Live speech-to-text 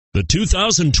The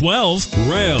 2012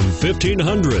 Ram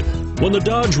 1500. When the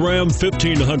Dodge Ram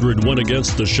 1500 went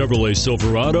against the Chevrolet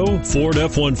Silverado, Ford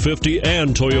F-150,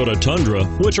 and Toyota Tundra,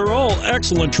 which are all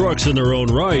excellent trucks in their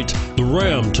own right, the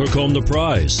Ram took home the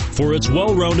prize for its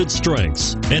well-rounded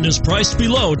strengths and is priced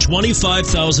below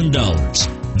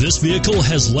 $25,000. This vehicle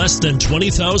has less than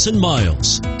 20,000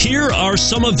 miles. Here are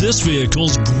some of this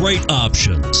vehicle's great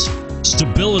options: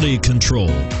 stability control,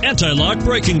 anti-lock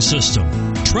braking system,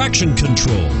 traction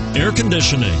control, air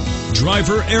conditioning,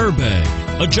 driver airbag,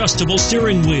 adjustable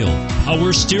steering wheel,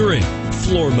 power steering,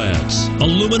 floor mats,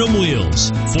 aluminum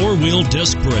wheels, four-wheel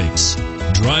disc brakes.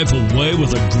 Drive away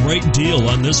with a great deal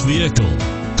on this vehicle.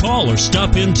 Call or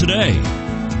stop in today.